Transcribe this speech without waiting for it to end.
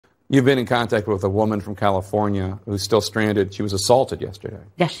You've been in contact with a woman from California who's still stranded. She was assaulted yesterday.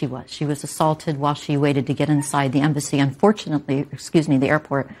 Yes, she was. She was assaulted while she waited to get inside the embassy. Unfortunately, the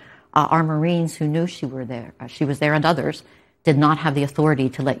airport, our Marines who knew she was there, and others, did not have the authority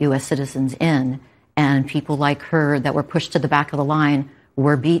to let U.S. citizens in. And people like her that were pushed to the back of the line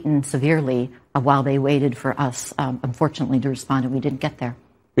were beaten severely while they waited for us, unfortunately, to respond, and we didn't get there.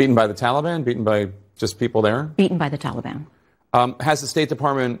 Beaten by the Taliban? Beaten by just people there? Beaten by the Taliban. Has the State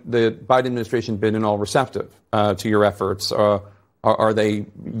Department, the Biden administration, been at all receptive to your efforts? Are they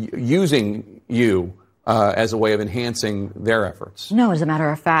using you as a way of enhancing their efforts? No, as a matter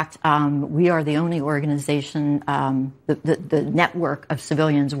of fact, we are the only organization, the network of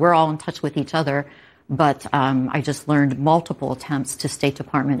civilians. We're all in touch with each other, but I just learned multiple attempts to State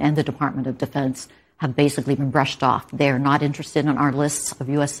Department and the Department of Defense have basically been brushed off. They are not interested in our lists of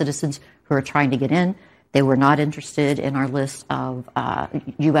U.S. citizens who are trying to get in. They were not interested in our list of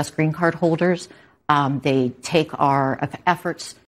U.S. green card holders. They take our efforts